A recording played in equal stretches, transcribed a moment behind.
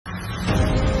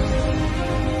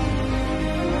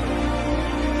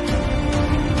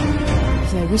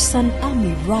there is an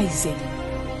army rising.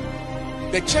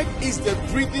 The church is the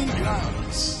breeding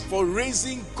grounds for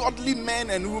raising godly men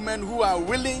and women who are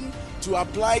willing to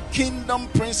apply kingdom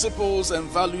principles and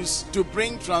values to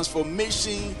bring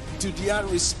transformation to their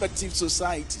respective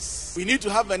societies. We need to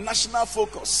have a national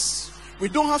focus. We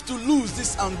don't have to lose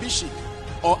this ambition,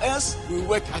 or else we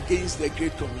work against the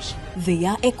Great Commission. They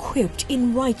are equipped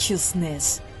in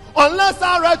righteousness. Unless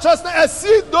our righteousness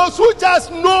exceeds those who just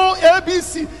know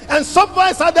ABC and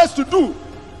supervise others to do,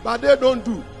 but they don't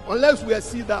do. Unless we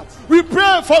see that. We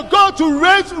pray for God to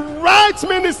raise right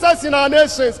ministers in our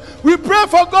nations. We pray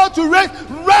for God to raise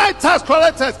right tax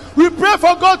collectors. We pray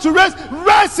for God to raise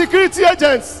right security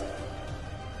agents.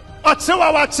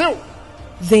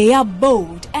 They are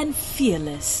bold and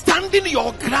fearless. Standing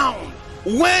your ground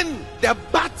when the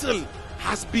battle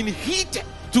has been heated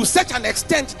to such an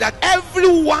extent that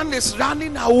everyone is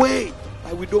running away.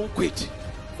 But we don't quit,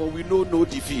 for we know no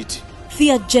defeat. The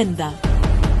agenda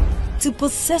to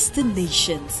possess the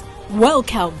nations.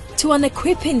 Welcome to an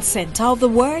equipping center of the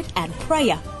word and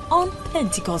prayer on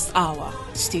Pentecost Hour.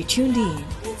 Stay tuned in.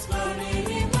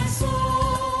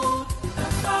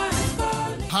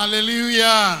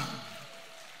 Hallelujah.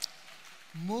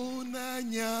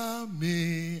 Monanya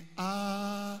me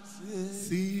asira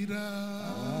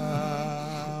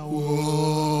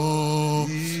wo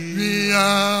via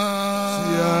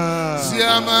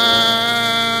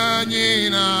siama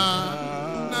nina.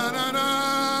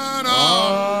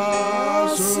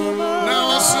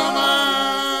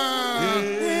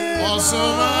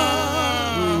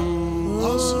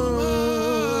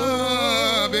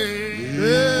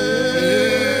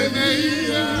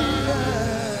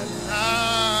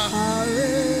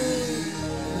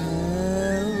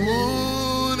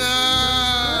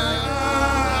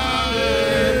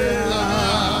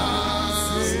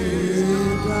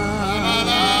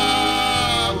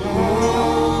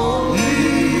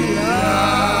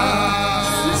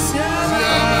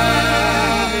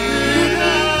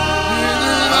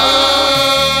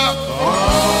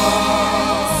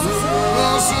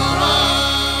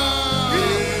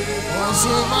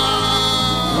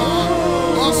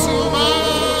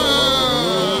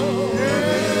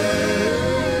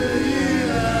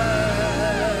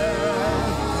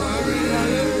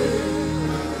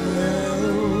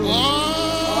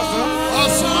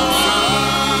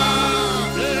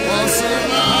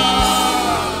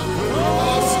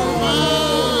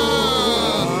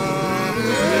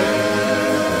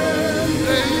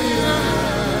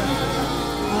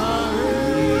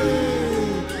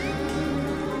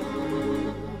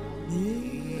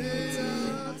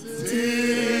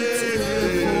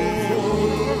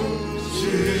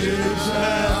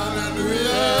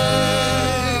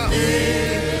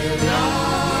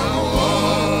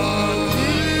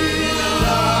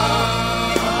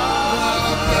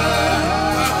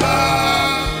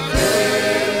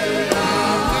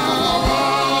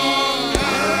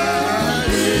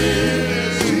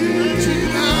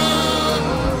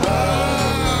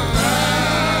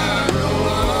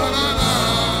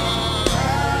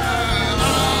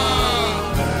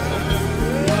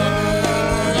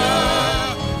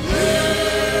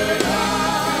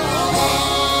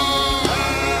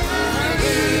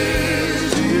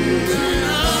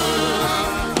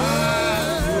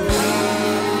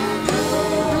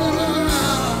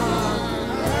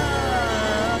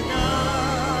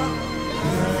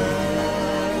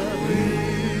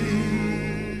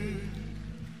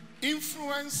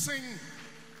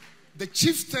 The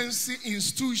chieftaincy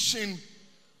institution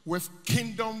with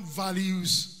kingdom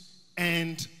values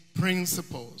and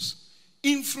principles.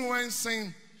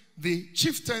 Influencing the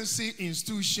chieftaincy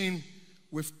institution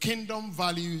with kingdom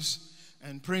values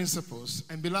and principles.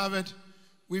 And beloved,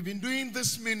 we've been doing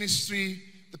this ministry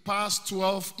the past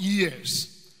 12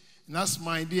 years. And as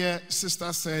my dear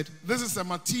sister said, this is a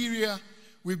material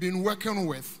we've been working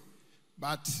with.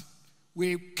 But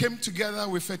we came together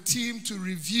with a team to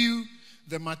review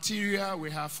the material.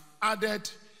 We have added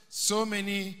so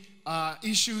many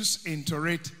issues into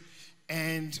it,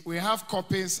 and we have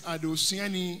copies at the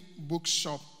Oceani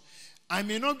bookshop. I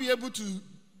may not be able to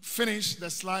finish the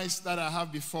slides that I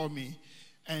have before me,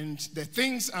 and the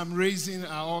things I'm raising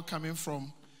are all coming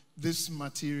from this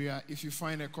material. If you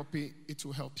find a copy, it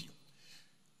will help you.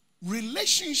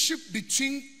 Relationship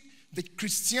between the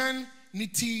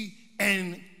Christianity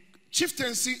and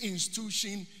chieftaincy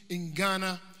institution in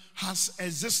Ghana has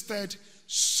existed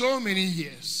so many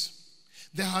years.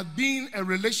 There had been a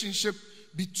relationship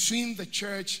between the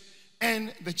church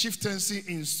and the chieftaincy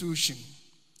institution.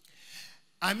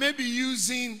 I may be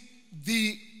using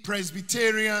the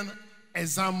Presbyterian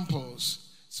examples.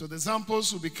 So the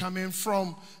examples will be coming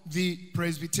from the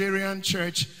Presbyterian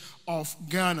Church of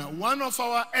Ghana. One of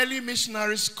our early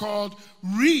missionaries called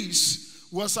Rees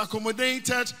was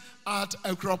accommodated at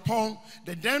Ekropong.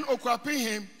 The then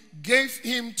Okwapihim gave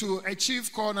him to a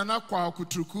chief called Nana Kwaku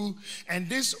Truku, and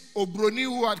this Obroni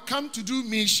who had come to do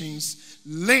missions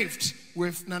lived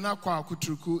with Nana Kwaku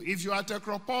Truku. If you are at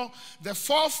Ekropong, the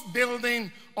fourth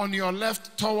building on your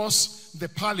left towards the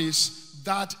palace,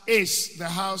 that is the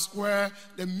house where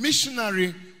the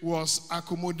missionary was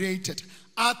accommodated.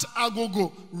 At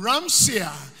Agogo,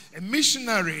 Ramsia, a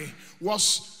missionary,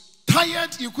 was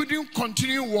tired, he couldn't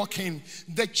continue walking.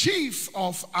 The chief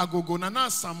of Agogo, Nana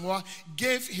Samoa,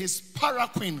 gave his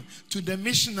paraquin to the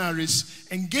missionaries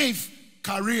and gave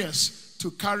careers to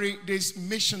carry this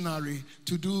missionary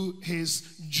to do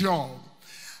his job.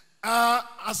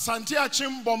 Asante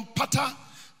Achim Bompata,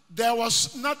 there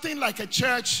was nothing like a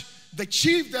church. The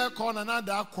chief there called Nana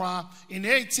Dakwa in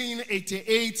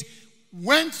 1888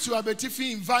 went to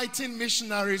Abetifi inviting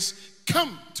missionaries,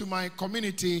 come to my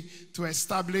community to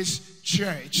establish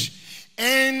church.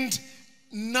 And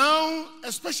now,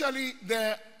 especially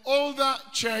the older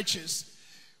churches,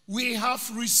 we have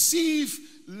received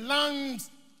land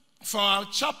for our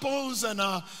chapels and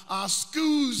our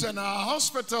schools and our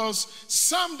hospitals.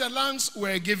 Some the lands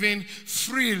were given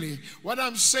freely. What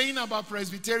I'm saying about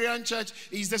Presbyterian Church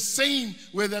is the same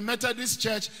with the Methodist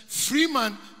Church.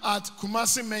 Freeman at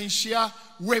Kumasi Menshia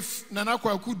with Nana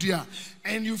Kwaku Dia.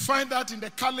 And you find that in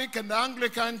the Catholic and the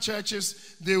Anglican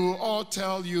churches, they will all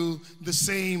tell you the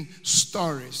same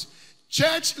stories.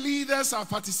 Church leaders have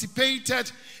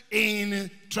participated in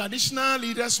traditional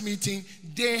leaders meeting.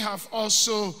 They have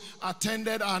also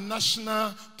attended our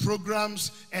national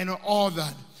programs and all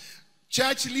that.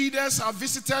 Church leaders have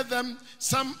visited them.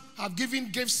 Some have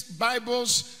given gifts,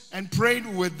 Bibles, and prayed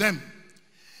with them.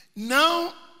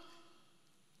 Now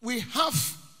we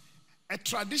have a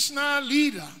traditional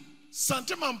leader,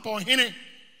 Santiman Pohine,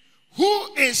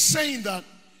 who is saying that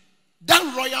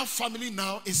that royal family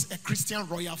now is a Christian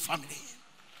royal family.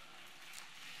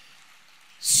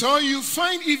 So you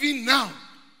find even now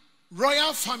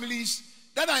royal families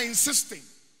that are insisting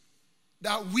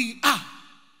that we are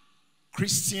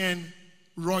Christian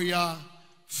royal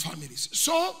families.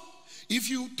 So if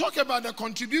you talk about the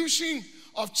contribution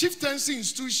of chieftaincy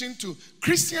institution to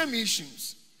Christian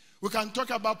missions, we can talk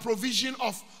about provision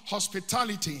of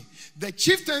hospitality. The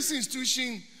chieftaincy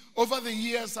institution over the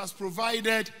years has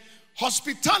provided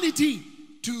hospitality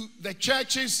to the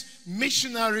churches,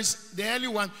 missionaries, the early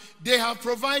one. They have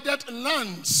provided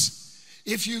lands.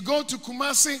 If you go to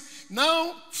Kumasi,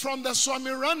 now from the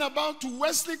Swami Runabout to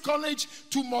Wesley College,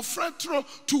 to Mofretro,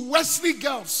 to Wesley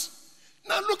Girls.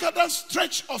 Now look at that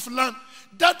stretch of land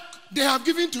that they have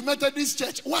given to Methodist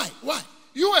Church. Why? Why?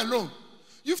 You alone.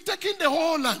 You've taken the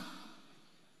whole land.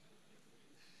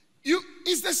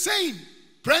 It's the same.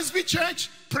 Presby Church,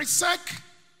 Presec,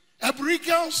 Ebri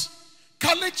Girls,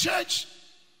 Catholic Church,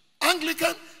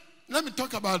 Anglican. Let me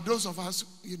talk about those of us,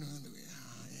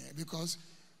 because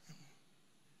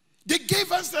they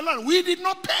gave us the land. We did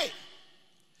not pay.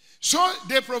 So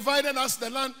they provided us the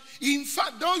land. In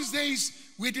fact, those days,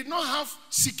 we did not have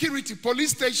security,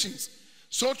 police stations.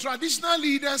 So traditional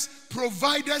leaders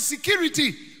provided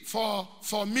security for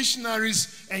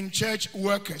missionaries and church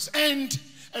workers. And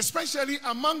especially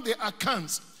among the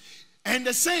accounts. And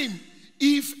the same,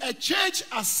 if a church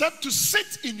accepts to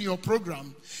sit in your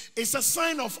program, it's a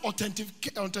sign of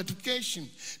authentication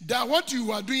that what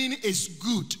you are doing is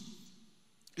good.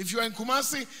 If you are in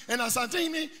Kumasi and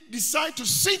Asante decide to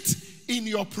sit in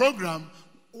your program,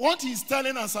 what he's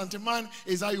telling Asante man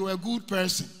is that you are a good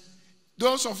person.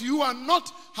 Those of you who are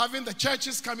not having the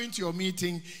churches coming to your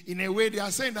meeting, in a way they are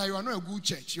saying that you are not a good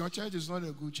church. Your church is not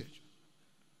a good church.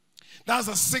 That's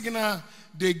a signal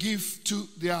they give to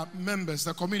their members,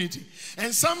 the community.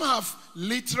 And some have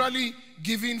literally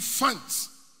given funds.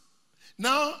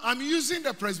 Now, I'm using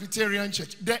the Presbyterian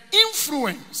Church. The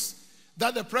influence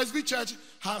that the Presby Church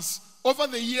has over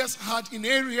the years had in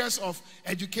areas of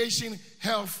education,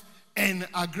 health, and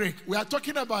agri. We are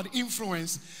talking about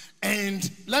influence. And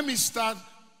let me start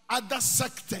other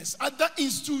sectors, other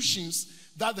institutions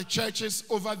that the churches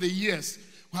over the years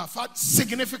have had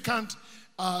significant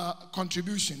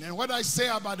contribution. And what I say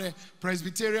about the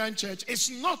Presbyterian Church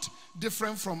is not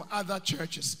different from other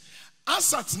churches.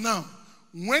 As at now,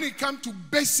 when it comes to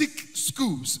basic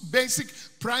schools, basic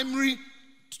primary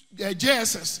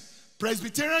JSS,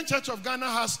 Presbyterian Church of Ghana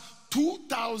has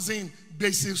 2,000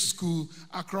 basic schools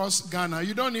across Ghana.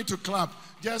 You don't need to clap.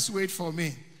 Just wait for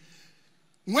me.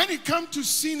 When it comes to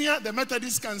senior, the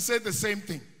Methodists can say the same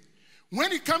thing.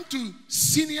 When it comes to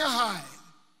senior high,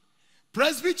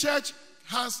 Presby Church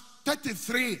has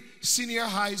 33 senior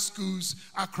high schools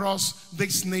across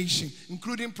this nation,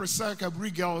 including Presbyterian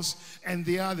Kabri Girls and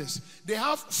the others. They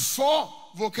have 4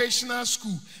 vocational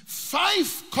schools,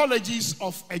 5 colleges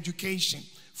of education.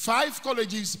 5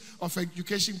 colleges of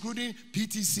education, including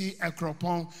PTC,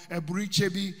 Ekropon,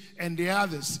 Eburichebi, and the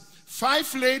others.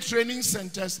 5 lay training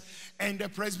centers, and the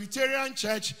Presbyterian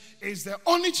Church is the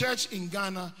only church in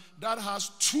Ghana that has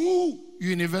 2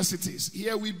 universities.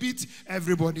 Here we beat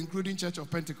everybody, including Church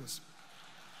of Pentecost.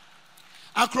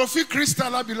 Akrofi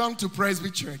Kristala belong to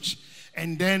Presby Church,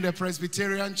 and then the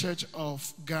Presbyterian Church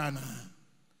of Ghana.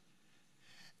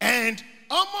 And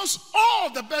almost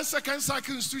all the best second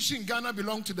cycle institutions in Ghana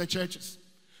belong to the churches.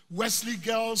 Wesley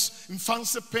Girls,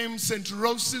 Infancy, St.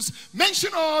 Rose's,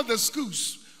 mention all the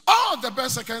schools. All the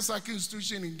best second cycle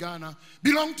institutions in Ghana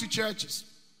belong to churches.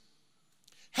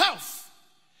 Health.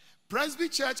 Presby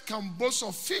Church can boast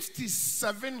of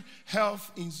 57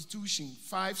 health institutions,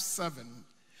 57,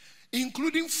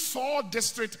 including 4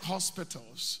 district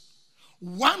hospitals.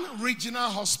 1 regional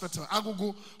hospital,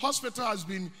 Agogo Hospital, has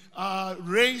been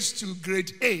raised to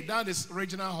grade A. That is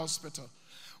regional hospital.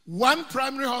 1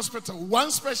 primary hospital,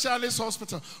 1 specialist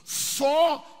hospital,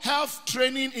 4 health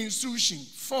training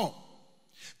institutions, 4.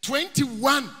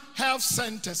 21 health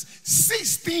centers,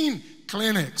 16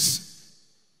 clinics.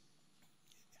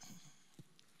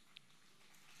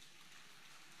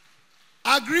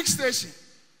 Our Greek station,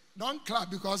 don't clap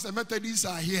because the Methodists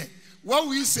are here. What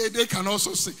we say, they can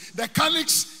also say. The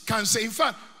Catholics can say. In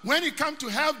fact, when it comes to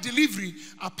health delivery,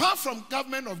 apart from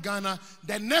government of Ghana,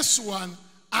 the next one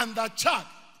under Chad,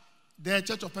 the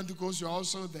Church of Pentecost, you're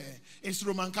also there. It's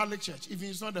Roman Catholic Church, even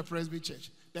it's not the Presby Church.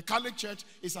 The Catholic Church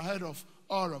is ahead of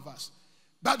all of us.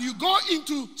 But you go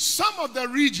into some of the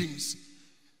regions.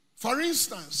 For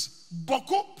instance,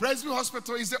 Boko Presby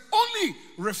Hospital is the only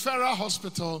referral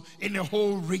hospital in the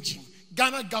whole region.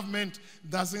 Ghana government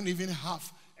doesn't even have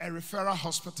a referral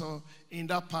hospital in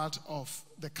that part of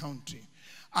the country.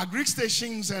 Our Greek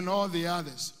stations and all the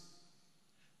others.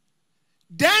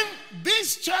 Then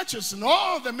these churches and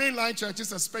all the mainline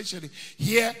churches, especially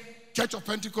here, Church of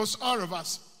Pentecost, all of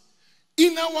us,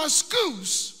 in our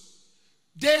schools,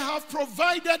 they have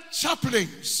provided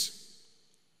chaplains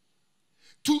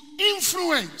to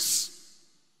influence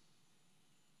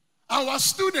our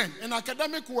student and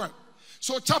academic work.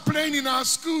 So chaplain in our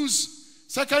schools,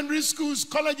 secondary schools,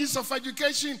 colleges of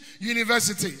education,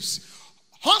 universities.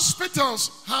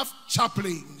 Hospitals have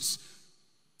chaplains.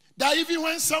 That even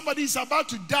when somebody is about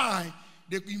to die,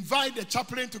 they invite the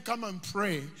chaplain to come and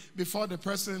pray before the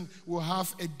person will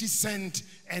have a decent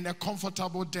and a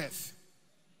comfortable death.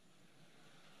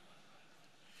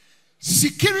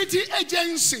 Security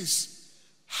agencies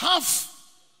have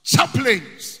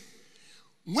chaplains.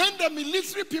 When the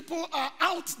military people are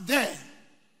out there,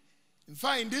 in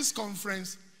fact, in this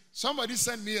conference, somebody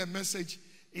sent me a message.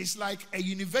 It's like a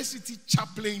university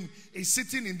chaplain is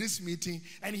sitting in this meeting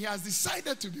and he has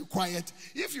decided to be quiet.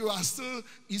 If you are still,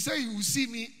 he said you will see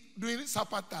me during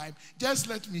supper time, just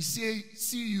let me see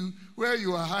you where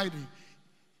you are hiding.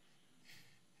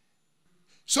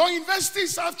 So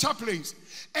universities have chaplains.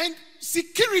 And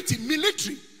security,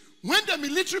 military, when the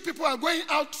military people are going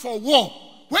out for war,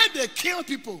 when they kill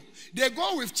people, they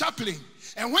go with chaplain.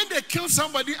 And when they kill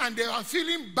somebody and they are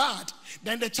feeling bad,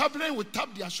 then the chaplain will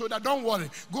tap their shoulder. Don't worry.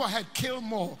 Go ahead. Kill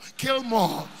more. Kill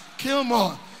more. Kill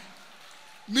more.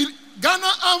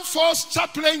 Ghana Armed Force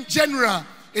Chaplain General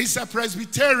is a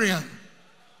Presbyterian.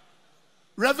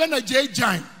 Reverend J.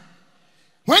 Jain.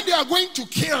 When they are going to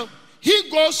kill, he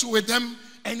goes with them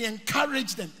and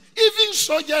encourages them. Even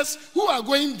soldiers who are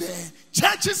going there,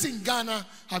 churches in Ghana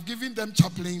have given them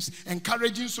chaplains,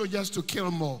 encouraging soldiers to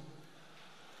kill more.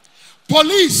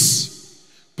 Police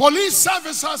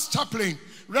service has chaplain,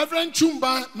 Reverend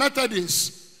Chumba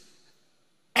Methodist,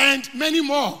 and many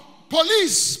more.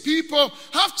 Police people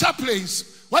have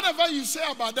chaplains. Whatever you say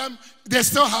about them, they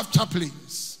still have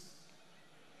chaplains.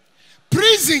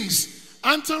 Prisons,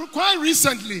 until quite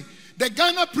recently, the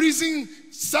Ghana Prison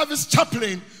Service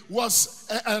chaplain was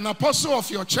an apostle of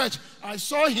your church. I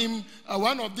saw him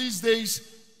one of these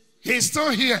days. He's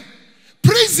still here.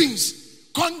 Prisons,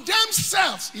 condemned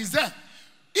cells is there.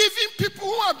 Even people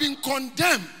who have been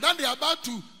condemned, that they are about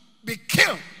to be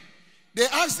killed, they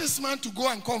ask this man to go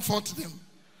and comfort them.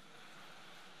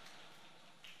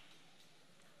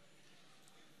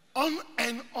 On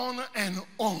and on and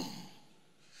on.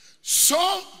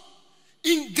 So,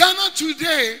 in Ghana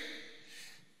today,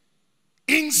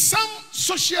 in some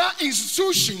social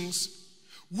institutions,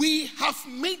 we have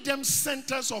made them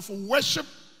centers of worship,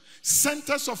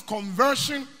 centers of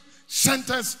conversion,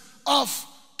 centers of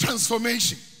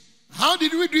transformation. How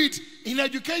did we do it? In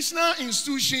educational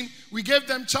institution, we gave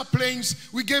them chaplains,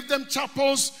 we gave them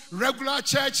chapels, regular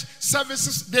church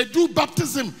services. They do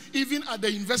baptism even at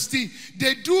the university.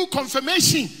 They do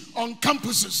confirmation on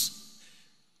campuses.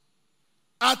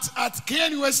 At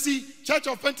KNUST, Church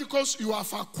of Pentecost, you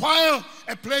have acquired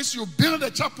a place, you build a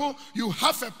chapel, you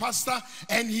have a pastor,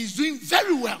 and he's doing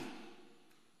very well.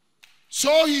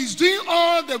 So he's doing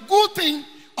all the good thing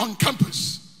on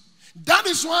campus. That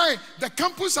is why the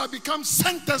campus have become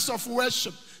centers of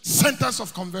worship, centers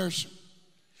of conversion.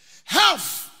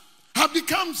 Health have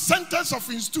become centers of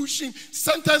institution,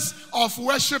 centers of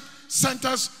worship,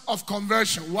 centers of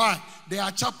conversion. Why? They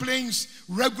are chaplains,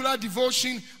 regular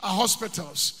devotion at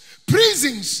hospitals.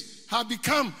 Prisons have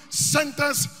become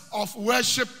centers of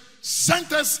worship,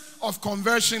 centers of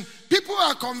conversion. People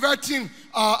are converting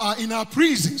in our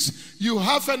prisons. You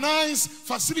have a nice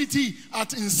facility at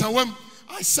Nsawam.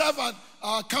 I serve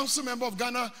as council member of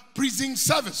Ghana Prison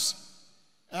Service.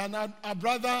 And our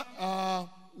brother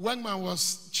Wengman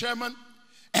was chairman.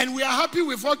 And we are happy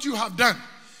with what you have done.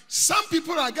 Some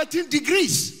people are getting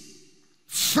degrees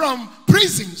from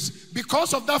prisons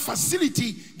because of that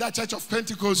facility that Church of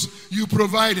Pentecost you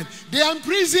provided. They are in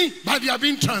prison, but they are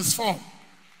being transformed.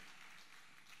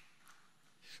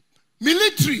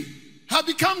 Military have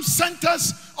become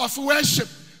centers of worship.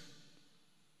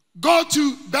 Go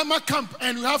to Bema camp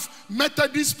and we have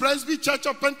Methodist, Presby, Church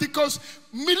of Pentecost.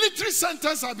 Military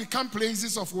centers have become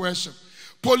places of worship.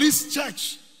 Police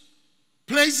church,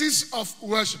 places of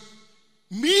worship.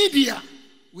 Media,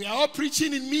 we are all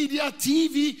preaching in media,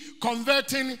 TV,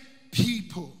 converting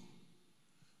people.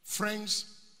 Friends,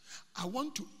 I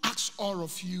want to ask all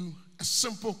of you a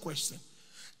simple question.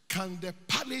 Can the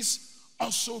palace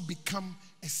also become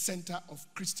a center of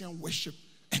Christian worship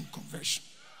and conversion?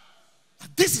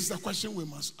 This is the question we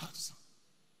must ask.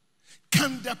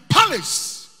 Can the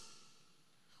palace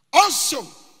also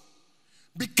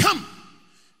become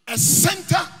a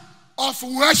center of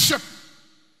worship,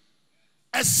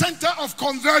 a center of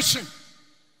conversion?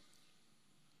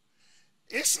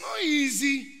 It's not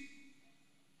easy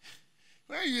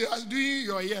when you are doing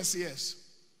your yes.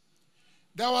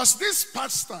 There was this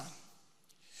pastor,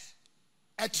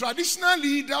 a traditional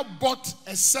leader bought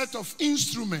a set of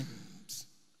instruments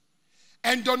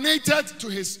and donated to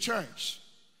his church.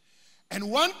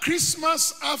 And one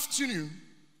Christmas afternoon,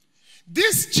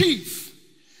 this chief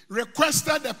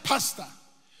requested the pastor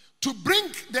to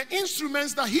bring the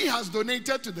instruments that he has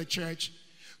donated to the church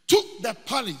to the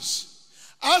palace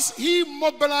as he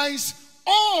mobilized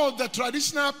all the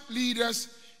traditional leaders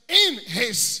in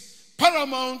his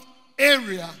paramount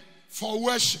area for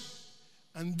worship.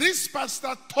 And this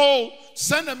pastor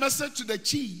sent a message to the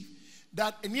chief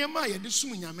that the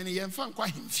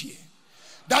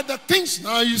things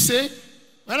now you say,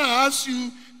 when I ask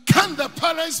you, can the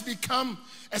palace become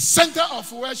a center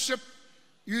of worship?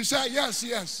 You say,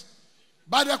 yes.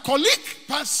 But a colleague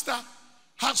pastor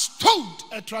has told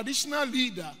a traditional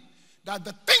leader that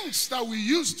the things that we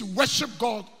use to worship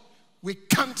God, we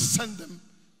can't send them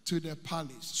to the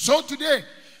palace. So today,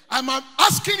 I'm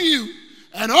asking you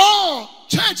and all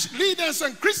church leaders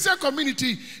and Christian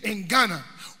community in Ghana,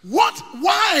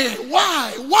 why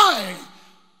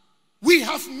we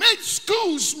have made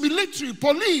schools, military,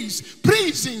 police,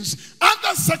 prisons,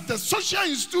 other sectors, social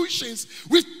institutions,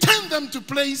 we turn them to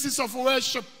places of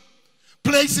worship,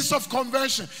 places of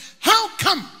conversion. How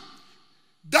come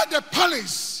that the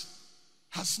palace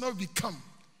has not become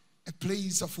a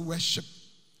place of worship,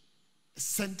 a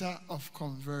center of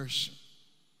conversion?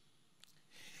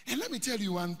 And let me tell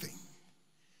you one thing.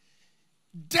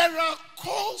 There are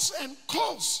calls and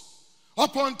calls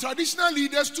upon traditional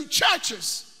leaders to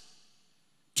churches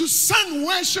to send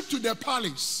worship to their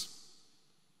palace.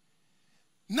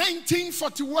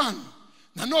 1941,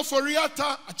 Nano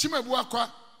Foriata Achimebuakwa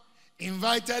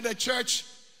invited a church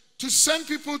to send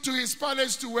people to his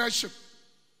palace to worship.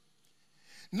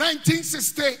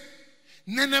 1960,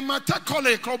 Nenemata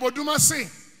Kole Krobodumase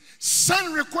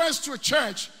send requests to a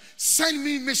church, send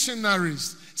me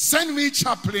missionaries, send me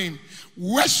chaplain,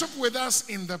 worship with us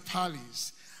in the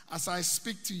palace. As I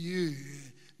speak to you,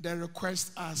 the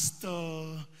requests are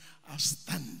still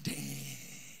outstanding.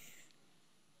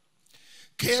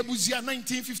 Kebuzia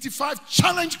 1955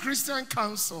 challenge Christian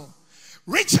Council.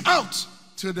 Reach out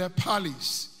to the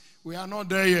palace. We are not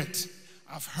there yet.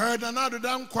 I've heard another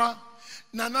Dankwa,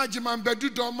 Nana Jimambedu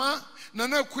Doma,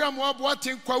 Nana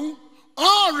Kuyamuabuatin,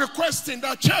 all requesting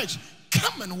that church,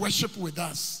 come and worship with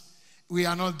us. We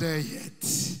are not there yet.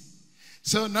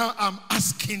 So now I'm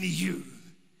asking you,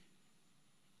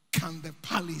 can the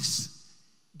palace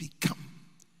become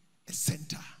a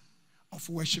center of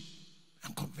worship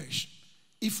and conversion? conversion?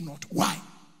 If not, why?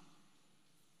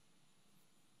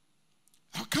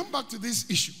 I'll come back to this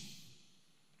issue.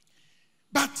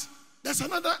 But there's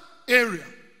another area.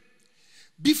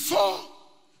 Before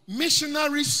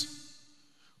missionaries,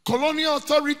 colonial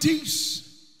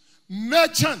authorities,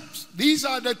 merchants, these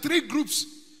are the three groups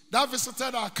that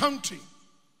visited our country.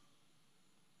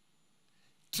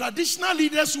 Traditional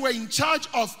leaders were in charge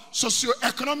of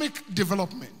socio-economic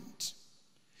development.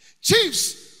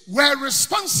 Chiefs were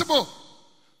responsible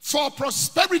for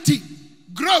prosperity,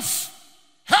 growth,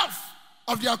 health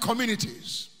of their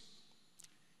communities.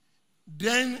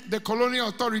 Then the colonial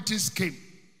authorities came.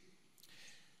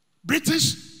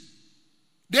 British,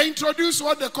 they introduced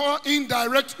what they call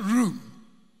indirect rule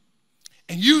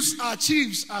and used our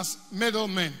chiefs as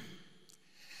middlemen.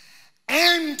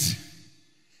 And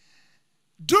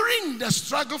during the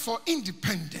struggle for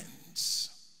independence,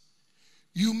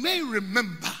 you may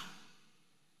remember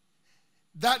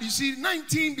that, you see,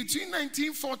 between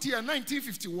 1940 and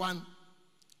 1951,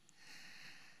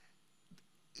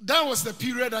 that was the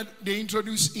period that they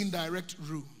introduced indirect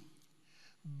rule.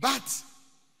 But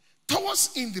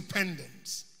towards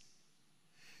independence,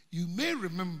 you may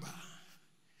remember,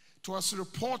 it was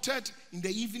reported in the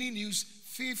evening news,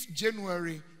 5th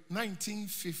January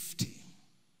 1950.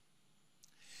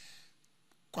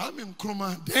 Kwabena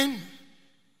Nkrumah then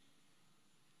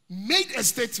made a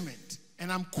statement,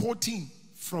 and I'm quoting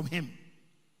from him.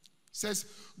 It says,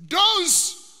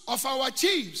 "Those of our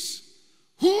chiefs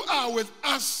who are with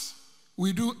us,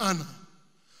 we do honor.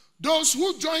 Those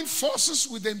who join forces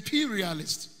with the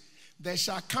imperialists, there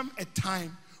shall come a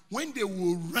time when they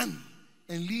will run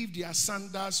and leave their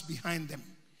sandals behind them."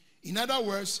 In other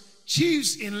words,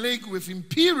 chiefs in league with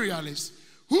imperialists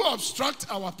who obstruct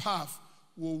our path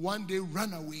will one day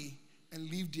run away and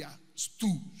leave their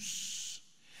stools.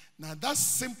 Now, that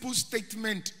simple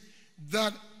statement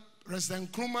that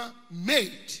President Nkrumah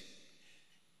made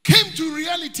came to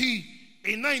reality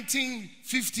in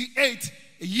 1958,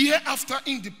 a year after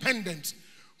independence,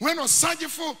 when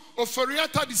Osajifo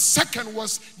Oforiatta II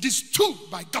was disturbed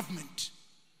by government.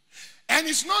 And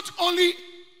it's not only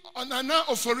Nana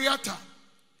Oforiatta.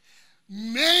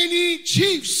 Many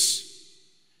chiefs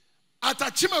at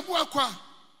Achimabuakwa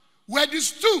were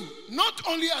disturbed. Not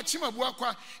only at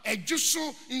Achimabuakwa,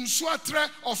 Ejusu, Insuatre,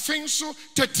 Ofenso,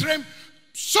 Tetrem.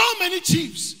 So many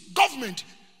chiefs, government,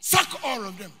 sack all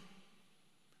of them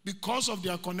because of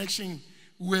their connection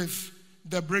with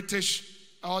the British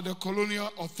or the colonial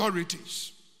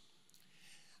authorities.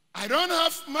 I don't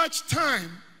have much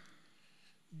time,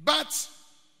 but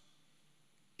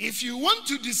if you want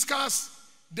to discuss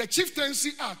the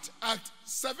Chieftaincy Act, Act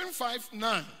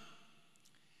 759,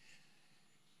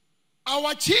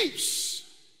 our chiefs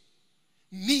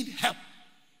need help.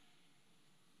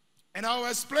 And I'll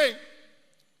explain.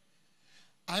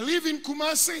 I live in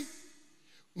Kumasi.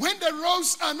 When the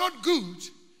roads are not good,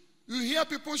 you hear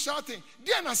people shouting,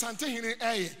 "Dia na sante hine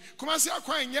eye. Kumasi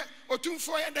akwanye,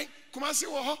 otumfo yeden, Kumasi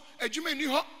wo ho, adwuma ni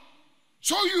ho."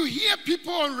 So you hear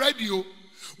people on radio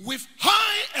with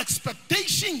high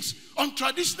expectations on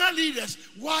traditional leaders.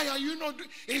 Why are you not doing?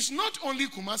 It's not only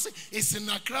Kumasi, it's in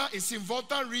Accra, it's in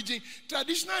Volta region.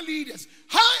 Traditional leaders,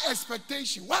 high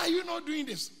expectation. Why are you not doing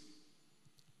this?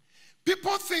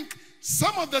 People think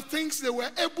some of the things they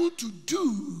were able to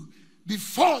do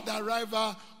before the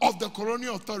arrival of the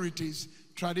colonial authorities,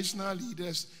 traditional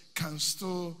leaders can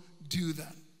still do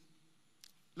that.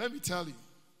 Let me tell you,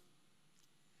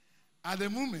 at the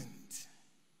moment,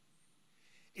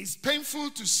 it's painful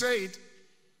to say it.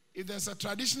 If there's a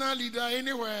traditional leader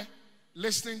anywhere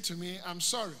listening to me, I'm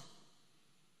sorry.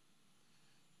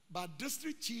 But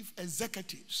district chief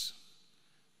executives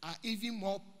are even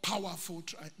more powerful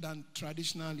than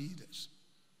traditional leaders.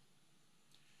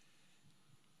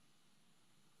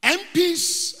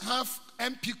 MPs have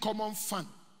MP Common Fund.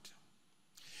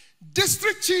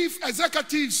 District chief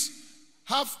executives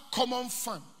have Common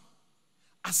Fund.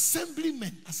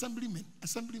 Assemblymen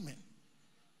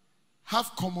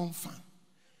have Common Fund.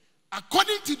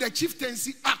 According to the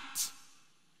Chieftaincy Act,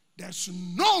 there's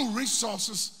no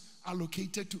resources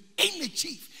allocated to any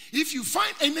chief. If you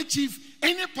find any chief,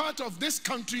 any part of this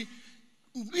country,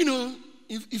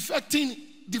 affecting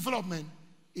development,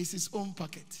 it's his own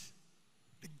pocket.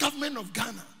 The government of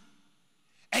Ghana.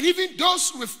 And even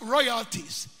those with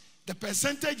royalties, the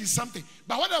percentage is something.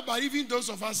 But what about even those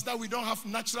of us that we don't have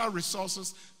natural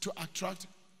resources to attract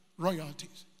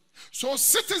royalties? So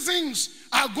citizens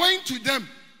are going to them,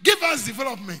 give us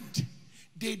development.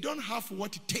 They don't have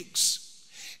what it takes.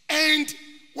 And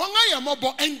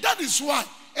that is why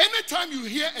anytime you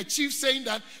hear a chief saying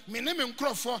that, me name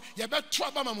Nkrofo, you better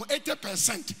trouble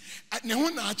 80%. At ne ho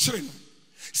na achire no.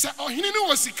 Say, oh, he didn't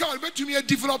was sick, I'll bet to me a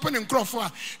developing in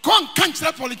Crawford. Come catch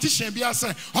that politician, be a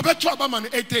say, I'll bet trouble man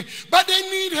 80. But they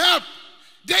need help.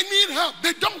 They need help.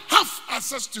 They don't have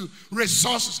access to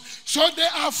resources. So they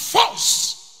are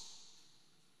forced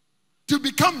to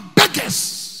become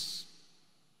beggars.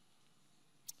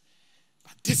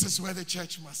 But this is where the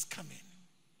church must come in.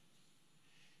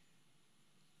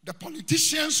 The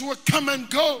politicians will come and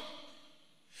go,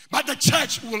 but the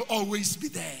church will always be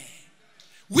there.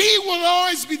 We will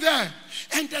always be there.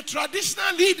 And the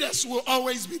traditional leaders will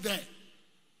always be there.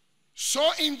 So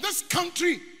in this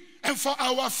country and for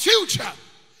our future,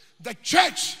 the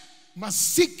church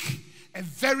must seek a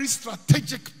very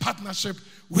strategic partnership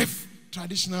with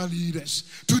traditional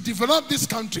leaders to develop this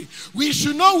country. We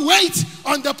should not wait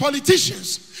on the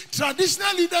politicians.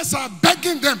 Traditional leaders are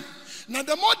begging them. Now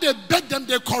the more they beg them,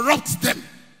 they corrupt them.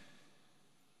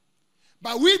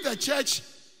 But we, the church,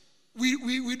 we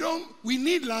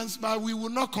need lands, but we will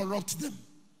not corrupt them.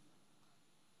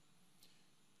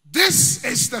 This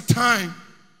is the time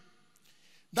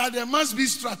that there must be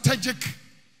strategic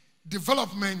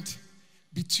development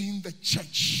between the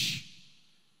church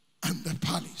and the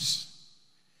palace.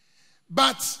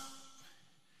 But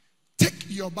take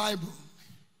your Bible.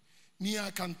 Me,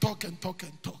 I can talk and talk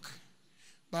and talk,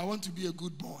 but I want to be a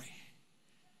good boy.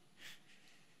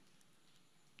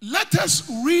 Let us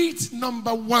read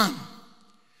number 1,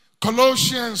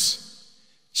 Colossians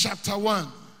chapter 1,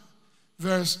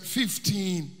 verse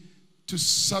 15 to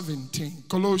 17.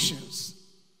 Colossians.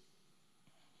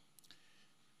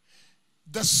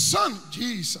 The Son,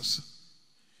 Jesus,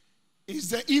 is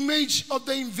the image of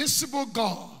the invisible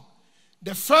God,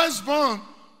 the firstborn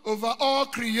over all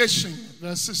creation.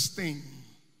 Verse 16.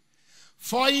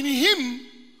 For in him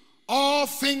all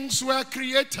things were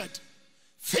created,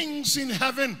 things in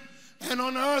heaven and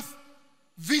on earth,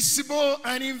 visible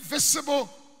and invisible,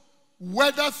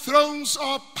 whether thrones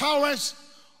or powers,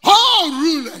 all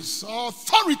rulers, all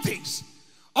authorities,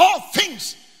 all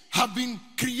things have been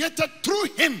created through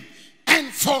him and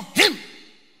for him.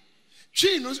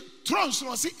 Thrones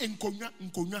was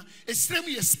nkonya,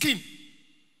 extremely skin.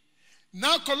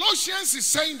 Now Colossians is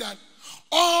saying that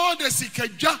all the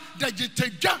sikaja, the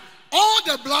jiteja, all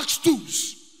the black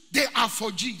stools, they are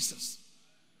for Jesus.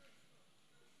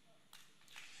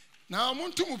 Now I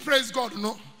want to praise God.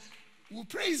 No, we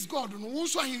praise God. No,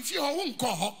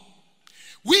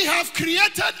 we have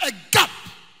created a gap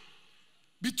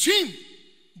between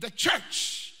the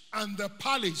church and the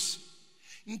palace.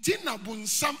 Ntina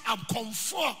bunsam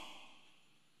abkomfo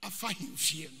afa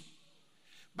himfie no.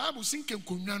 Bible sinke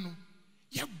nkonwa no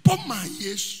ye boma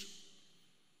Yesu.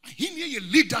 Ahini ye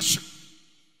leadership.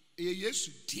 Ye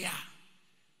Yesu dia.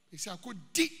 Ese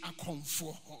akodi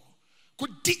akomfo ho.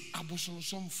 Kodi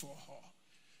abosonsomfo ho.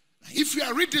 If we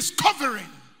are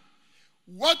rediscovering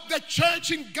what the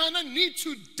church in Ghana needs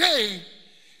today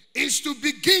is to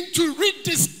begin to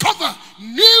rediscover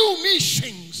new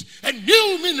missions and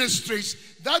new ministries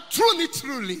that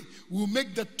truly will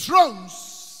make the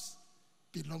thrones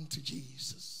belong to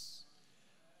Jesus.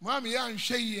 Mami ya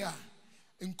nsheya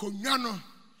nkonyano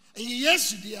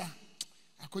Yesu dia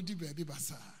akodi baby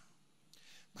basa.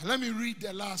 But let me read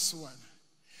the last one.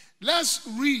 Let's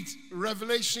read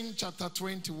Revelation chapter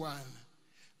 21,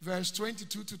 verse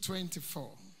 22 to 24.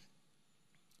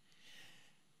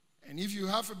 And if you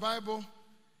have a Bible,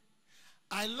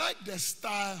 I like the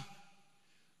style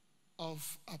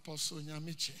of Apostle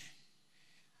Nyamiche,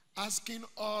 asking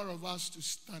all of us to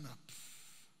stand up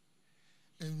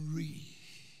and read.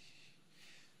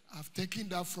 I've taken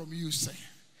that from you, sir.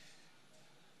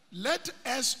 Let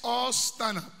us all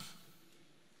stand up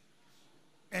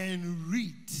and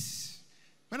read.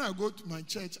 When I go to my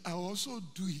church, I also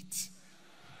do it.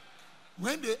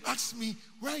 When they ask me,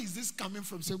 where is this coming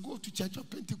from? Say, go to Church of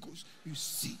Pentecost. You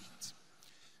see it.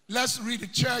 Let's read the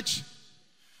church.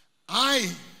 I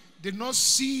did not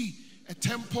see a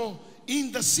temple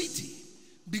in the city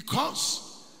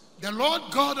because the Lord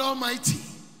God Almighty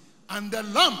and the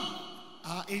Lamb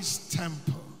are his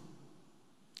temple.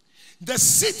 The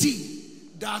city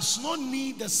does not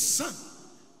need the sun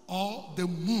or the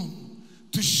moon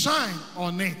to shine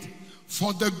on it,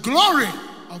 for the glory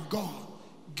of God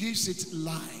gives it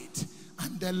light,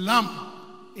 and the Lamb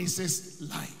is his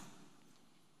light.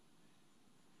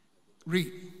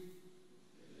 Read.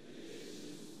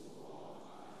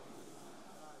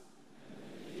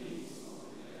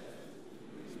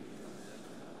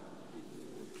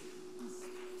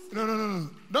 No.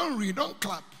 Don't read, don't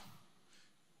clap.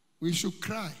 We should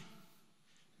cry.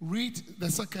 Read the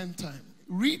second time.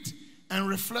 Read and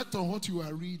reflect on what you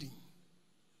are reading.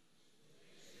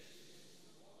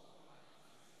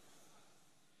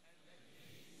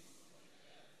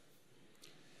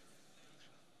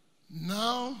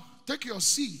 Now, take your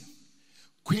seat.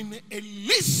 Queen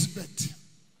Elizabeth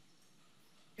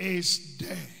is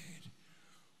dead.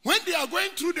 When they are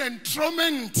going through the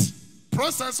enthronement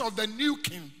process of the new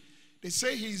king, they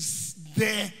say he's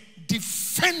the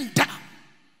defender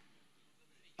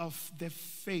of the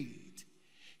faith.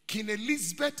 Queen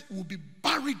Elizabeth will be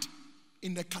buried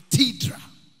in the cathedral.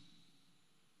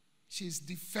 She's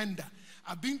defender.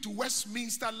 I've been to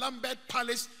Westminster, Lambeth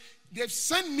Palace. They've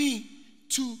sent me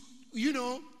to,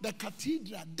 the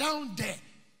cathedral down there.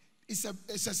 It's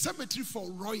a cemetery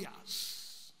for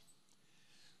royals.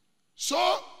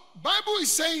 So, Bible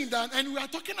is saying that, and we are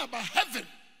talking about heaven,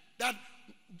 that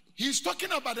he's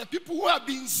talking about the people who have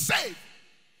been saved,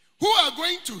 who are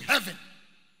going to heaven.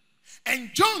 And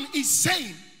John is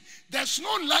saying, there's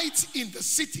no light in the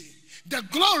city. The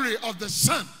glory of the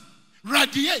sun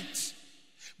radiates.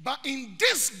 But in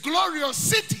this glorious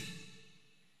city,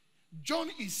 John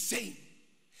is saying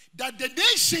that the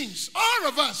nations, all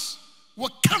of us,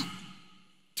 will come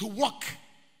to walk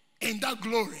in that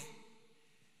glory.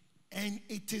 And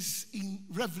it is in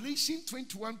Revelation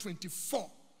 21:24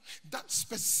 that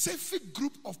specific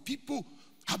group of people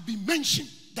have been mentioned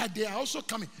that they are also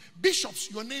coming. Bishops,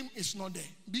 your name is not there.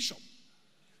 Bishop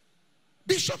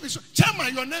is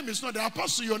chairman, your name is not there.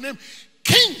 Apostle, your name.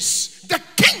 Kings, the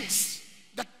kings,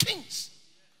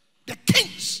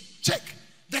 check,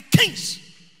 the kings.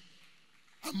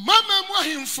 Mama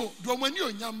Mwahimfo, Dwamani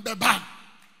Onyambeba.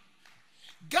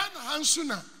 Ghana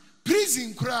Hansuna,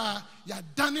 prison kra ya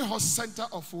Dani House Center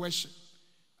of Worship.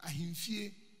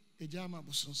 Ahimfie ejama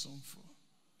busonsonfo.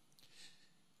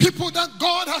 People that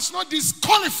God has not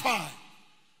disqualified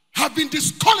have been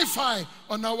disqualified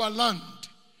on our land.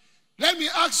 Let me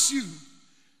ask you,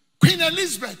 Queen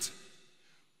Elizabeth,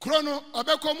 Chrono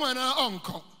Obekomo and our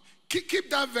uncle.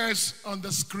 Keep that verse on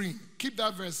the screen. Keep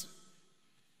that verse.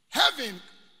 Heaven,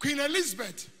 Queen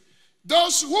Elizabeth,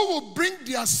 those who will bring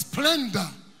their splendor.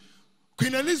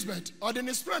 Queen Elizabeth, or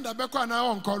the splendor, Beko and our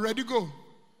uncle, ready go.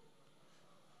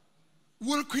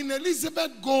 Will Queen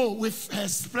Elizabeth go with her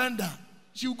splendor?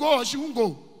 She will go or she won't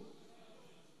go?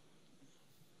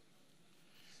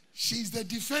 She's the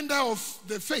defender of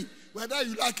the faith. Whether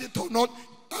you like it or not,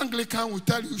 Anglican will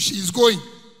tell you she is going.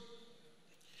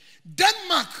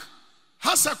 Denmark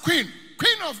has a queen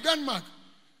of Denmark.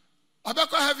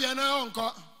 Abeko have you now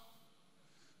uncle.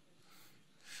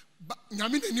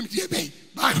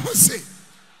 Bible say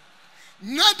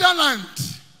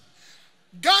Netherlands.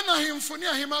 Ghana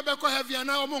himfonia him abeko have you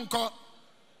now uncle.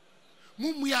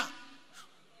 Mumia.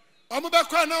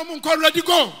 Omabeko now uncle ready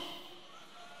go.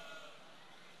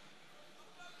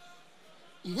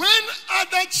 When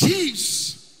other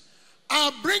chiefs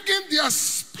are bringing their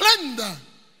splendor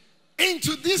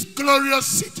into these glorious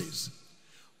cities,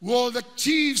 will the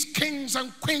chiefs, kings,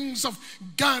 and queens of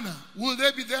Ghana, will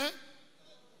they be there?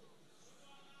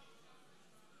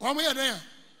 When we are there,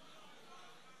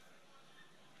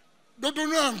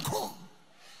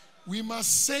 we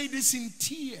must say this in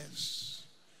tears.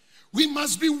 We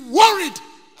must be worried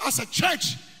as a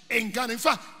church in Ghana. In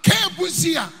fact,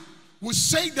 Kwabena will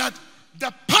say that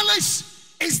the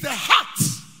palace is the heart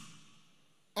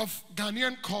of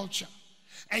Ghanaian culture.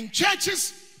 And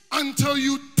churches, until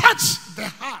you touch the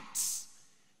hearts,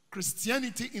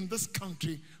 Christianity in this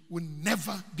country will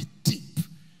never be deep.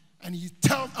 And he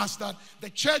tells us that the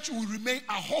church will remain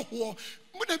a whole.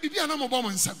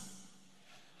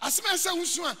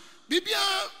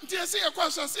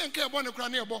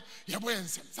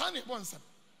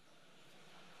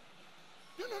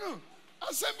 No.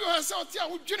 Assembly has out here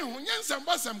with Jenny Hunyans and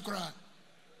Bassam cry.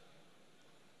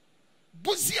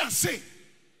 Buzia say,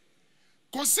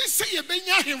 because they say you been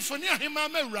him for near him,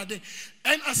 ready.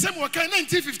 And Assembly can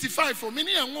 1955 for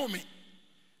many a woman.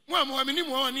 One many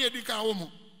more near the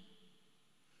Kaomo.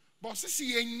 But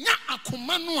see a nya a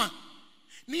commandua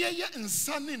near ye and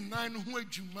Sunny 9 who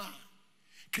Juma.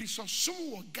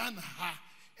 Chrysosum or Ghana ha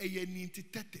a ye need to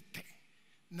tete.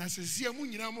 Nasazia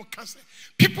Munamo Casa.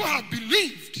 People have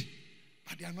believed.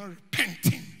 But they are not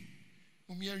repenting.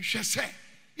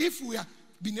 If we have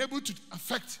been able to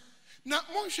affect now,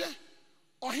 Monshe,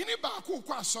 or any baku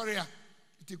qua sorry,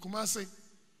 it kumase.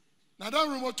 Now,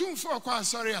 don't remove 2 4 qua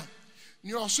sorry.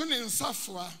 Your son in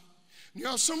Safwa,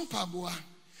 your son Pabua,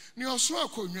 your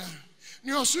Swakunya,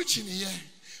 your Suchinia,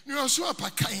 your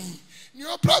Swapakain,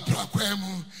 your Papa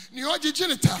Quemu, your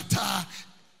Genitata.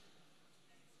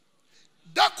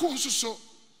 That so.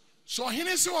 So he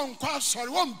is one class or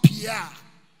 1 pia.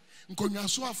 Nkonya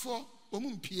so afo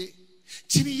omumpie.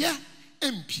 Chiniya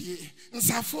empie.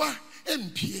 Nsafua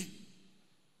empie.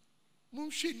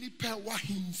 Mumshi nipa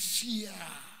wahimfia.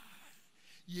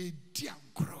 Ye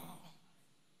diagro.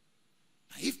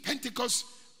 If Pentecost,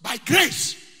 by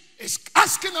grace, is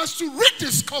asking us to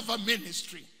rediscover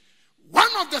ministry, one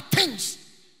of the things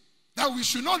that we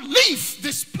should not leave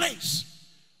this place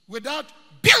without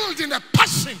building a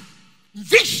passion,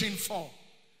 vision for,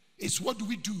 is what do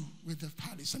we do with the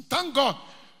palace. And thank God,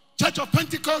 Church of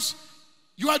Pentecost,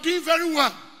 you are doing very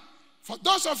well. For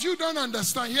those of you who don't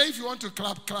understand, here if you want to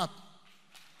clap, clap.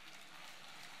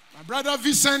 My brother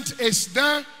Vincent is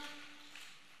there.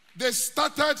 They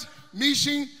started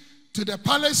mission to the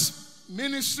palace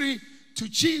ministry to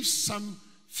chiefs some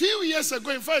few years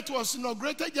ago. In fact, it was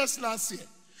inaugurated just last year.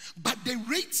 But the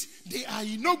rate they are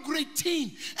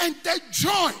inaugurating and the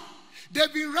joy,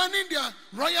 they've been running their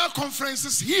royal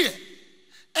conferences here.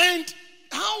 And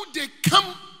how they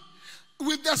come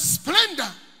with the splendor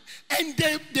and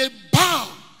they bow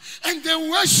and they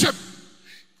worship,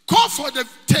 call for the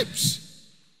tips.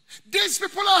 These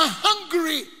people are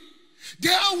hungry. They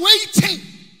are waiting.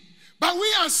 But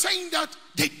we are saying that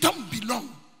they don't belong.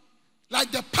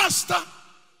 Like the pastor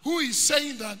who is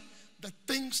saying that the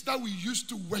things that we used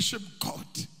to worship God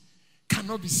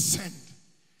cannot be sent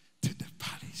to the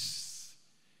palace.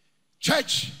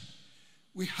 Church,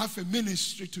 we have a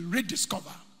ministry to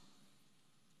rediscover.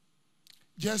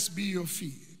 Just be your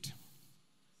feet.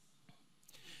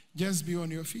 Just be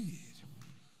on your feet.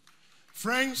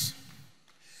 Friends,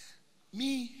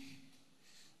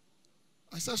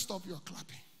 I said stop your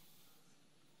clapping.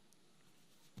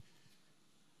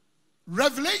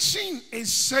 Revelation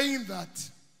is saying that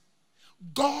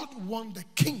God wants the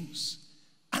kings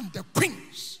and the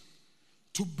queens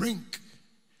to bring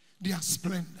their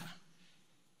splendor.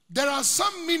 There are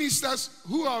some ministers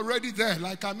who are already there,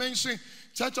 like I mentioned,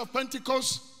 Church of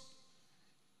Pentecost,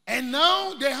 and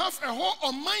now they have a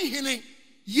whole Omahine,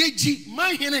 Yeji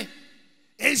Mahine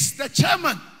is the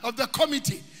chairman of the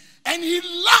committee, and he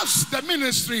loves the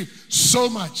ministry so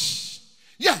much.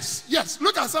 Yes,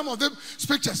 look at some of the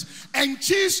pictures. And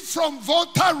chiefs from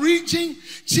Volta region,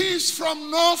 chiefs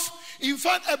from North. In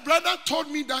fact, a brother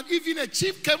told me that even a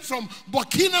chief came from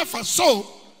Burkina Faso,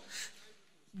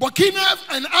 Burkina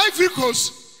and Ivory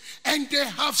Coast, and they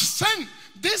have sent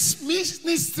this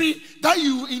ministry that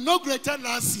you inaugurated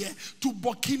last year to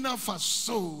Burkina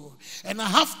Faso. And I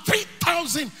have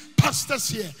 3,000 pastors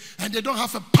here, and they don't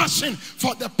have a passion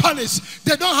for the palace.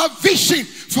 They don't have vision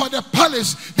for the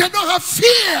palace. They don't have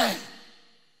fear.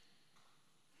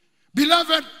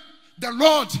 Beloved, the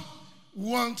Lord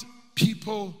wants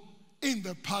people in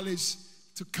the palace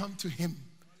to come to him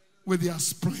with their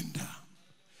splendor.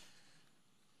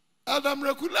 Adam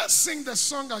Reku, let's sing the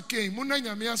song again.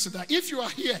 If you are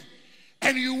here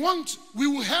and you want, we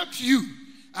will help you.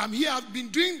 I'm here. I've been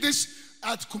doing this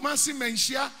at Kumasi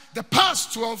Menshia the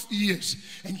past 12 years.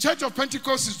 And Church of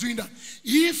Pentecost is doing that.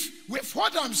 If, with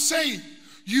what I'm saying,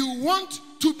 you want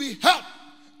to be helped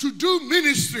to do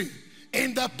ministry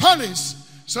in the palace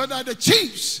so that the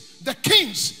chiefs, the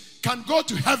kings can go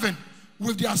to heaven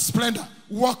with their splendor,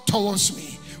 walk towards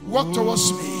me. Walk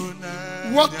towards me.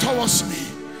 Walk towards me.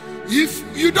 If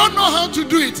you don't know how to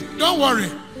do it, don't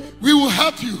worry. We will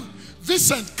help you.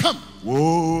 Vincent, come.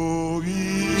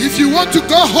 If you want to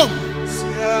go home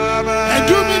and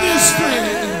do ministry,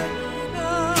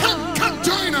 come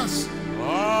join us.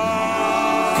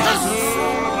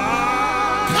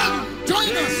 Come,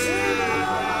 join us.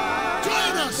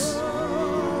 Join us.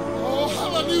 Oh,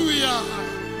 hallelujah.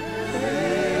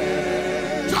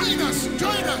 Join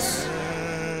us.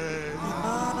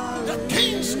 The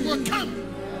kings will come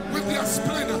with their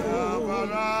splendor.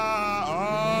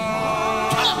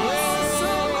 Come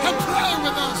and pray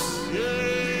with us.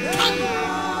 Come,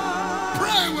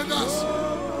 pray with us.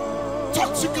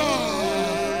 Talk to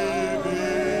God.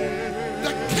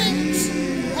 The kings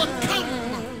will come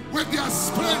with their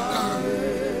splendor.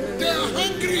 They are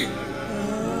hungry.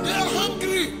 They are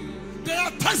hungry. They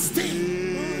are thirsty.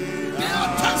 They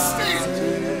are thirsty.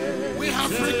 We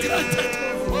have regretted.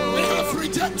 We have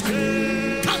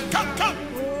rejected. Come.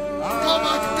 Go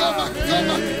back.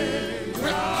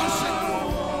 With passion.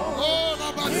 Oh,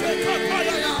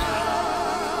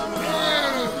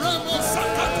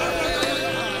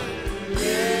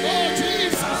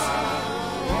 Jesus.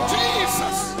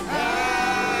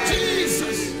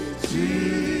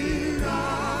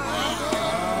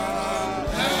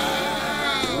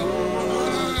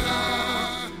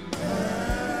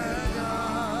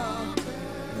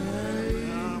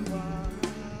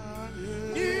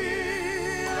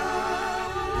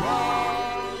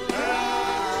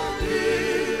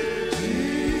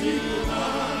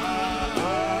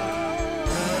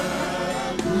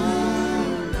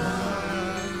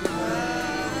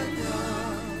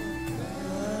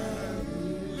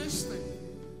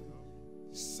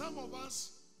 of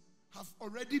us have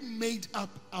already made up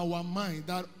our mind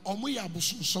that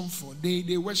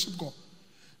they worship God.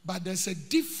 But there's a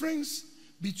difference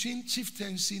between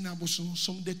chieftaincy and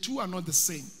abosonsom. The two are not the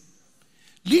same.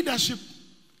 Leadership,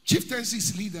 chieftaincy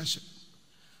is leadership.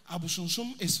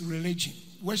 Abosonsom is religion,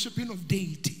 worshiping of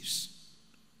deities.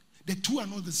 The two are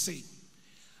not the same.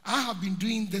 I have been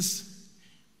doing this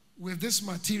with this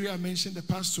material I mentioned the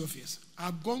past 12 years.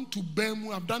 I've gone to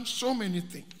Bemu, I've done so many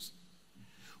things.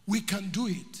 We can do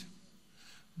it.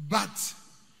 But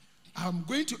I'm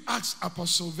going to ask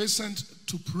Apostle Vincent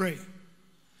to pray.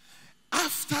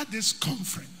 After this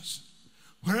conference,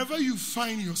 wherever you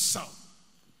find yourself,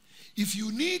 if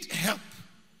you need help,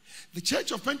 the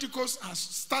Church of Pentecost has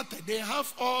started. They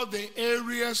have all the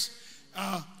areas,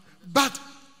 but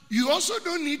you also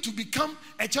don't need to become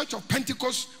a Church of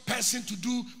Pentecost person to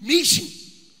do mission.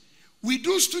 We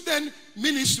do student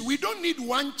ministry. We don't need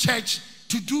one church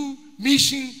to do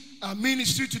mission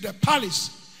ministry to the palace.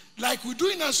 Like we do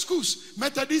in our schools.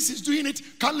 Methodist is doing it.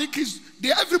 Catholic is,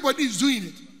 everybody is doing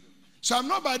it. So I'm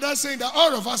not by that saying that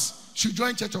all of us should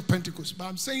join Church of Pentecost. But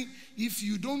I'm saying if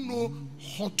you don't know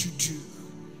what to do,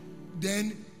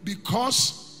 then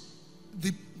because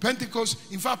the Pentecost,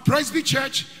 in fact, Presby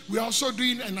Church, we're also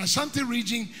doing an Ashanti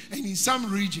region and in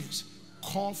some regions,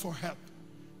 call for help.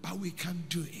 But we can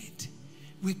do it.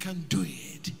 We can do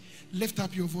it. Lift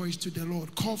up your voice to the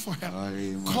Lord. Call for help.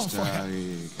 Call for help.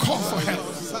 Call for help.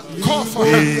 Call for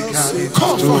help.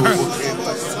 Call for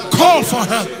help. Call for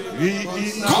help.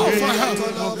 Call for help.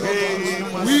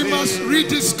 We must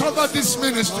rediscover this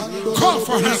ministry. Call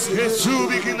for help.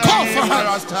 Call for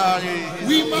help.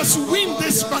 We must win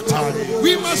this battle.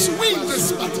 We must win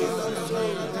this battle.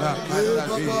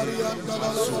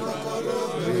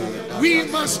 We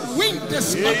must win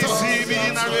this battle.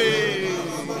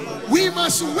 We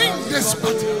must win this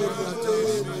battle.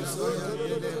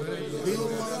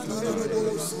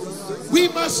 We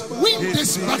must win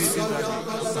this battle.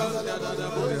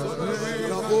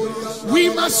 We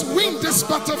must win this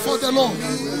battle for the Lord.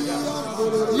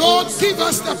 Lord, give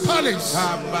us the palace.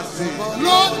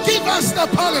 Lord, give us the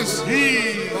palace.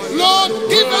 Lord,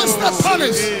 give us the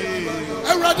palace.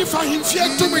 I'm ready for him fear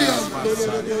to me.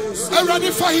 I'm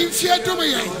ready for him fear to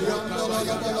me.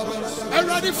 I'm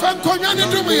ready for him Konyani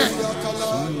to me.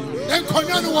 Then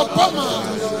Konyani Obama.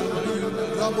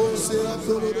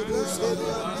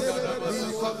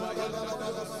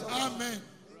 Amen.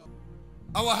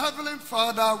 Our Heavenly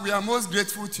Father, we are most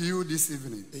grateful to you this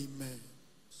evening. Amen.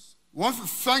 We want to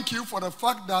thank you for the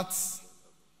fact that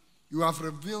you have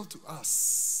revealed to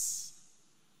us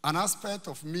an aspect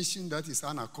of mission that is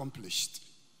unaccomplished.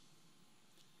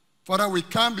 Father, we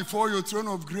come before your throne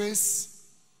of grace,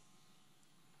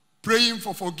 praying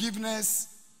for forgiveness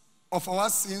of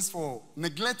our sins for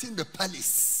neglecting the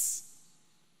palace.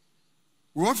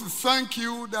 We want to thank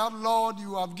you that, Lord,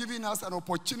 you have given us an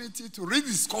opportunity to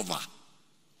rediscover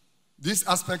this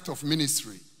aspect of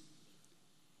ministry.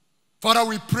 Father,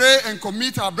 we pray and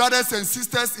commit our brothers and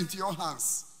sisters into your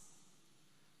hands.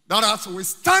 That as we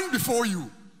stand before you,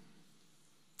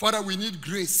 Father, we need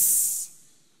grace.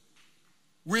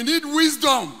 We need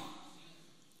wisdom.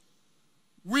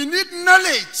 We need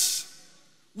knowledge.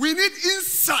 We need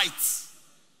insight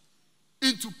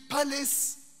into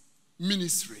palace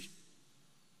ministry.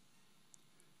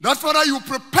 That, Father, you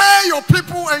prepare your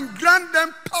people and grant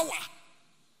them power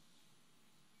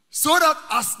so that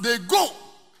as they go,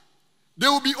 they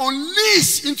will be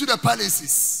unleashed into the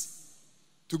palaces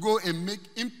to go and make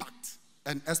impact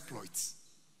and exploits.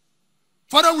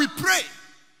 Father, we pray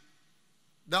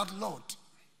that, Lord,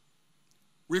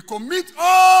 we commit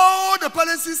all the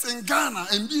palaces in Ghana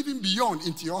and even beyond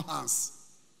into your hands,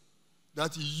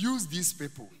 that you use these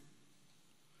people.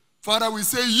 Father, we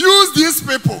say, use these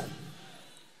people.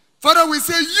 Father, we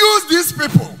say, use these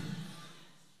people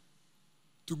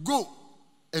to go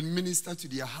and minister to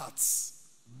their hearts.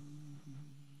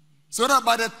 So that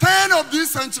by the turn of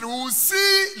this century, we will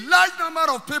see large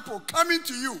number of people coming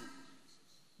to you.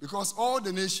 Because all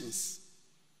the nations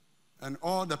and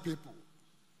all the people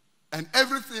and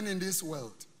everything in this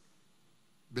world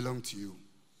belong to you.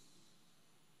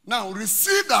 Now,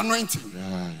 receive the anointing.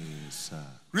 Yes,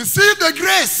 receive the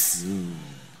grace.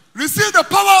 Receive the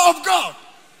power of God.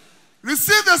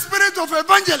 Receive the spirit of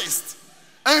evangelist.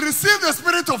 And receive the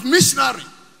spirit of missionary.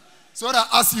 So that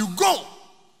as you go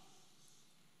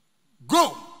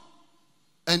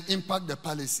and impact the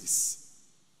palaces.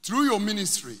 Through your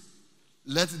ministry,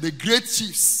 let the great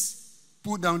chiefs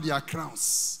put down their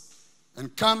crowns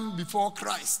and come before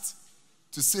Christ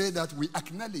to say that we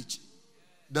acknowledge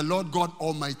the Lord God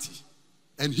Almighty.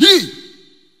 And He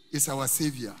is our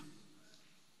Savior.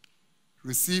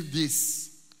 receive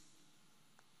this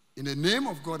in the name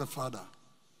of God the Father,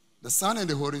 the Son, and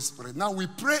the Holy Spirit. Now we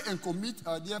pray and commit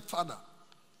our dear Father,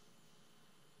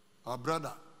 our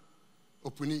brother,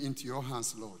 Opuni, into your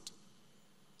hands, Lord.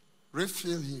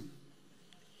 Refill him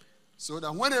so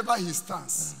that whenever he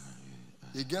stands,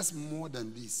 he gets more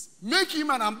than this. Make him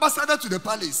an ambassador to the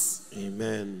palace.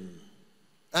 Amen.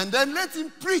 And then let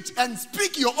him preach and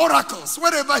speak your oracles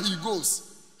wherever he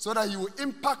goes, so that he will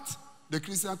impact the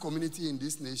Christian community in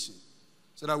this nation,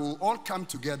 so that we will all come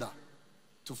together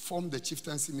to form the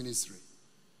chieftaincy ministry.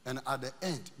 And at the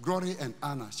end, glory and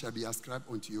honor shall be ascribed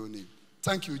unto your name.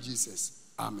 Thank you, Jesus.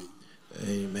 Amen.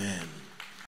 Amen.